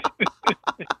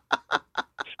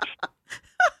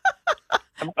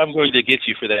 I'm going to get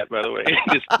you for that, by the way,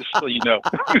 just so you know.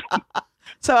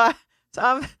 So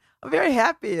I'm very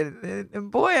happy,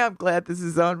 and boy, I'm glad this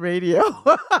is on radio.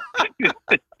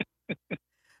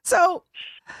 So,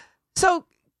 so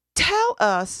tell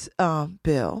us,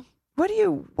 Bill, what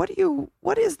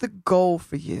is the goal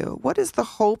for you? What is the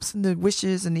hopes and the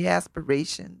wishes and the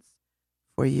aspirations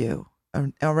for you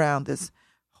around this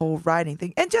whole writing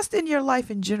thing, and just in your life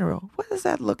in general? What is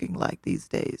that looking like these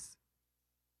days?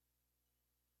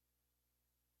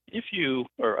 If you,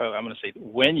 or I'm going to say,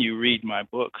 when you read my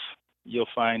books, you'll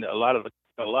find a lot of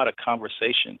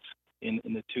conversations in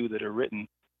the two that are written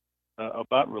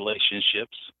about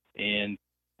relationships and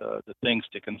the things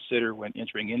to consider when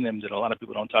entering in them that a lot of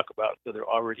people don't talk about until they're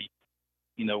already,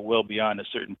 well beyond a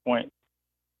certain point.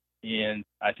 And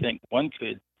I think one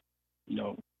could,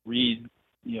 read,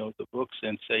 the books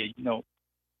and say, those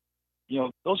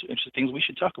are interesting things we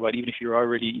should talk about, even if you're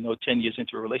already, 10 years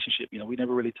into a relationship. We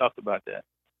never really talked about that.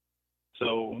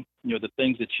 So, the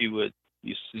things that you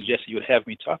suggest you would have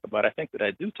me talk about, I think that I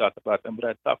do talk about them,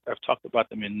 but I've talked about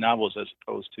them in novels as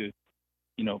opposed to,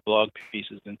 blog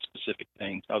pieces and specific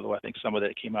things. Although I think some of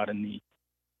that came out in the,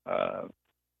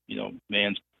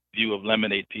 Man's View of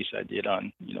Lemonade piece I did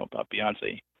on, about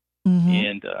Beyonce,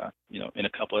 and in a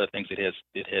couple other things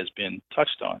it has been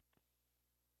touched on.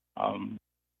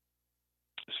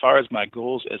 As far as my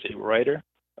goals as a writer,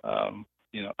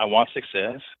 I want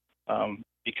success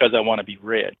because I want to be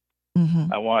read.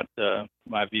 I want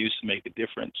my views to make a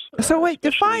difference. So wait,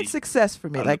 define success for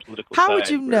me. Like, how would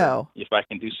you know? If I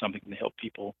can do something to help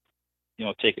people,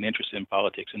 take an interest in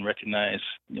politics and recognize,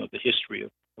 the history of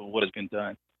what has been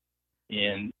done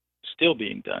and still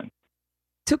being done.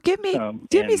 So give me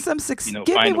some success.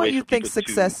 Give me what you think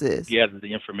success is. Gather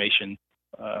the information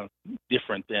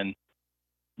different than,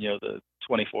 the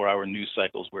 24-hour news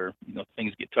cycles where,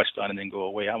 things get touched on and then go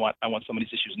away. I want some of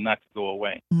these issues not to go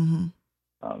away.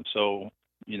 So,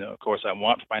 of course, I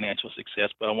want financial success,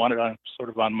 but I want it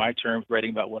on my terms, writing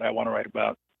about what I want to write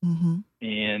about.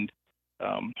 And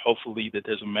hopefully that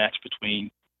there's a match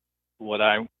between what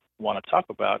I want to talk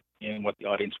about and what the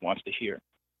audience wants to hear.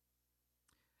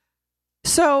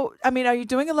 So, are you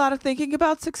doing a lot of thinking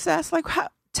about success? Like,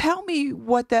 tell me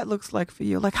what that looks like for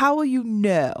you. Like, how will you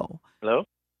know? Hello?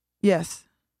 Yes.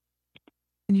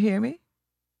 Can you hear me?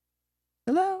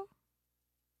 Hello?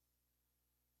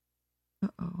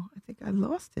 Uh-oh, I think I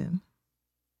lost him.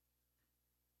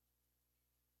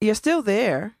 You're still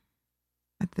there.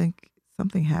 I think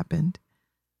something happened.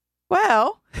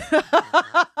 Well,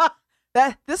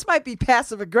 this might be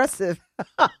passive aggressive.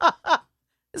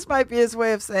 This might be his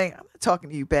way of saying, I'm not talking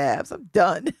to you, Babz. I'm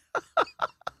done.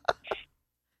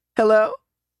 Hello?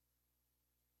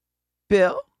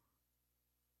 Bill?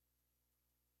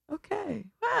 Okay.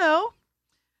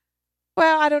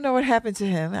 Well, I don't know what happened to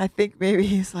him. I think maybe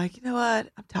he's like, you know what?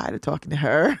 I'm tired of talking to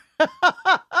her.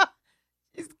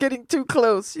 She's getting too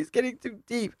close. She's getting too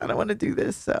deep. I don't want to do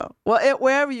this. So, well,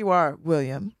 wherever you are,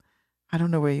 William, I don't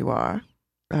know where you are.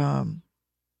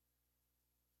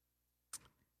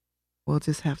 We'll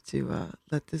just have to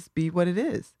let this be what it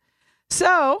is.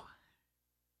 So,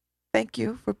 thank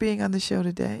you for being on the show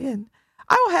today. And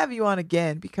I will have you on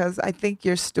again because I think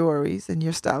your stories and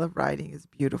your style of writing is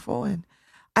beautiful. And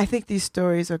I think these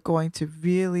stories are going to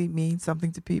really mean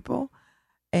something to people.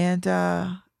 And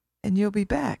you'll be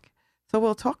back. So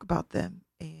we'll talk about them.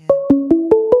 And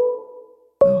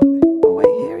oh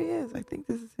wait, here he is. I think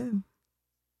this is him.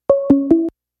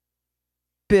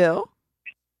 Bill?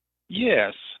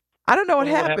 Yes. I don't know what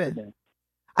happened.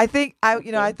 I think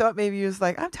I thought maybe he was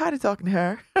like, I'm tired of talking to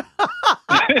her.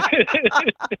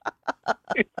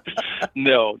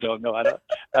 No.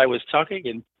 I was talking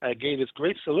and I gave this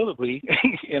great soliloquy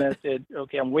and I said,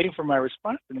 okay, I'm waiting for my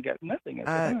response and I got nothing.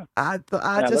 I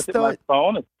just thought my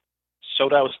phone and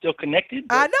showed I was still connected.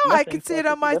 I know. I could see it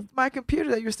on my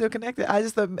computer that you're still connected. I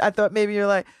thought maybe you're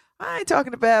like, I ain't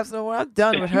talking to Babz no more. I'm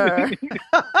done with her.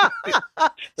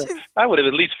 I would have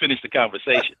at least finished the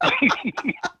conversation.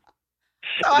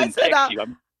 So I said,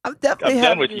 I'm definitely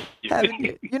having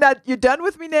you. You're done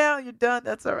with me now? You're done?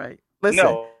 That's all right. Listen,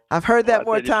 no, I've heard that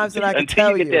more times than I can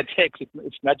tell you. Until you get that text,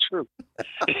 it's not true.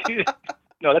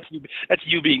 No, that's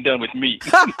you being done with me.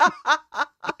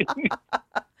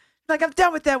 Like, I'm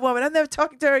done with that woman. I'm never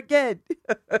talking to her again.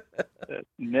 That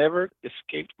never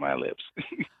escaped my lips.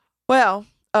 Well,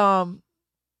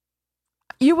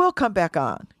 you will come back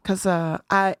on because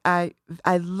I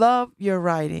love your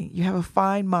writing. You have a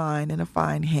fine mind and a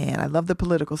fine hand. I love the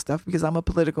political stuff because I'm a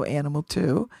political animal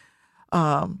too,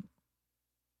 and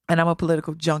I'm a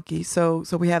political junkie. So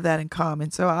we have that in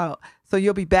common. So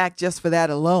you'll be back just for that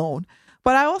alone.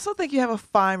 But I also think you have a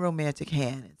fine romantic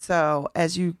hand. So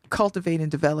as you cultivate and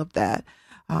develop that,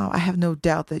 I have no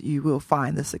doubt that you will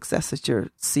find the success that you're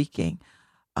seeking.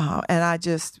 And I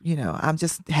just, I'm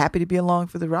just happy to be along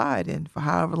for the ride. And for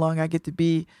however long I get to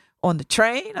be on the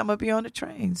train, I'm going to be on the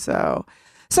train. So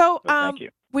Thank you.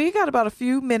 We got about a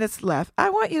few minutes left. I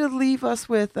want you to leave us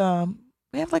with,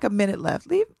 we have like a minute left.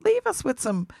 Leave us with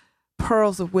some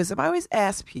pearls of wisdom. I always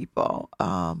ask people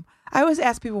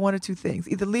one or two things.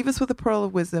 Either leave us with a pearl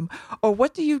of wisdom, or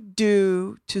what do you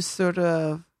do to sort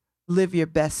of live your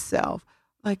best self?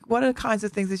 Like, what are the kinds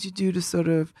of things that you do to sort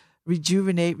of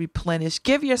rejuvenate, replenish,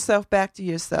 give yourself back to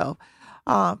yourself?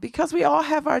 Because we all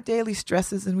have our daily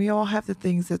stresses, and we all have the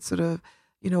things that sort of,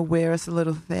 wear us a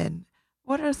little thin.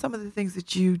 What are some of the things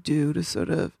that you do to sort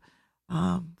of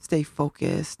stay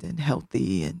focused and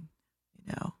healthy and,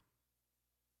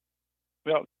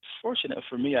 Well, fortunate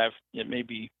for me, it may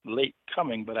be late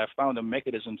coming, but I found a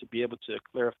mechanism to be able to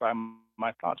clarify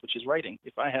my thoughts, which is writing.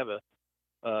 If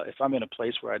I'm in a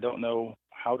place where I don't know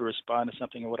how to respond to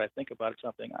something or what I think about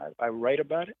something, I write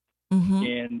about it, Mm-hmm.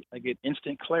 and I get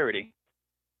instant clarity.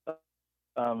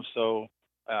 So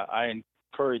I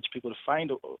encourage people to find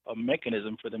a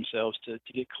mechanism for themselves to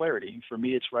get clarity. For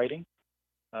me, it's writing,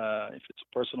 if it's a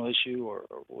personal issue or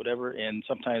whatever. And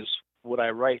sometimes what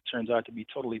I write turns out to be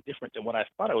totally different than what I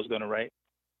thought I was going to write.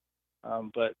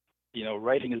 But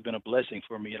writing has been a blessing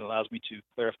for me. It allows me to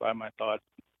clarify my thoughts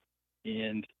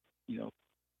and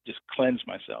just cleanse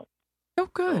myself. Oh,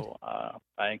 good. So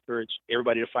I encourage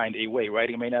everybody to find a way.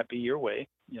 Writing may not be your way.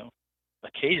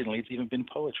 Occasionally it's even been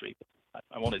poetry. But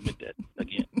I won't admit that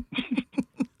again.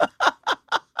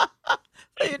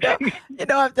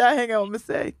 After I hang on, I'm gonna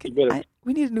say,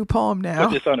 we need a new poem now.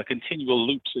 Put this on a continual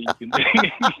loop so you can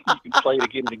you can play it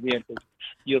again and again. 'Cause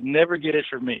you'll never get it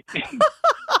from me.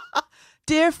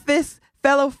 Dear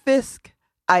fellow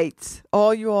Fiskites,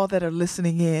 all that are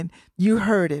listening in, you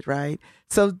heard it, right?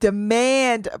 So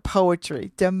demand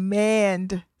poetry.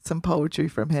 Demand some poetry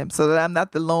from him so that I'm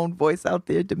not the lone voice out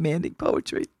there demanding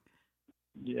poetry.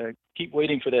 Yeah, keep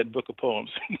waiting for that book of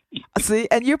poems. See,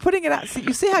 and you're putting it out. See,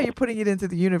 you see how you're putting it into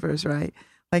the universe, right?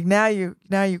 Like now you're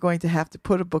going to have to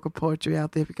put a book of poetry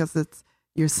out there because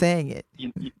you're saying it.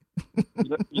 You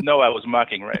know I was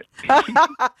mocking, right?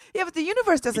 Yeah, but the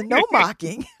universe doesn't know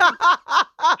mocking.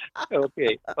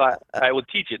 Okay, I will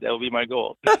teach it. That will be my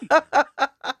goal.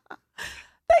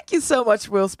 Thank you so much,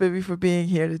 Will Spivey, for being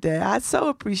here today. I so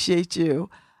appreciate you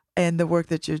and the work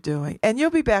that you're doing. And you'll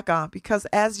be back on because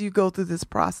as you go through this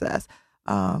process,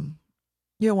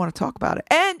 you'll want to talk about it.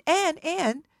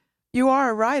 And you are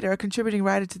a writer, a contributing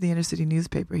writer to the Inner City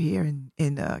newspaper here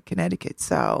in Connecticut.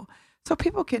 So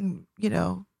people can,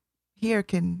 here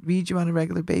can read you on a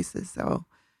regular basis. So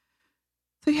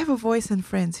you have a voice and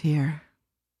friends here.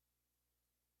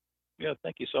 Yeah,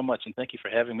 thank you so much. And thank you for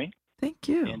having me. Thank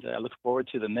you. And I look forward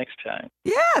to the next time.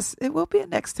 Yes, it will be a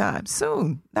next time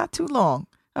soon. Not too long.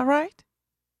 All right?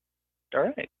 All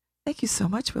right. Thank you so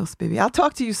much, Will Spivey. I'll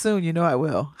talk to you soon. You know I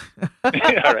will. All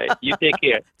right. You take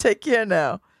care. Take care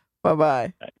now.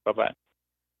 Bye-bye. Right, bye-bye.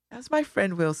 That's my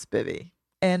friend Will Spivey,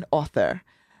 an author.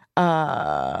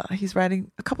 He's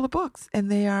writing a couple of books,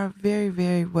 and they are very,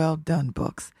 very well done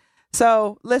books.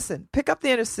 So listen, pick up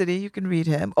The Inner City. You can read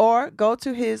him, or go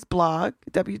to his blog,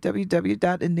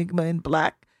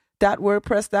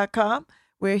 www.enigmainblack.wordpress.com,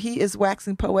 where he is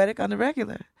waxing poetic on the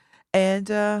regular.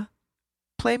 And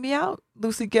play me out,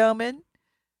 Lucy Gelman,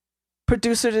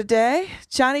 producer today,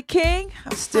 Johnny King.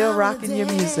 I'm still rocking your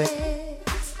music.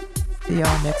 See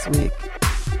y'all next week.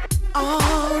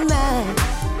 All night,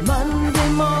 Monday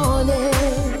morning,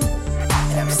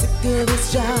 and I'm sick of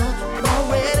this job.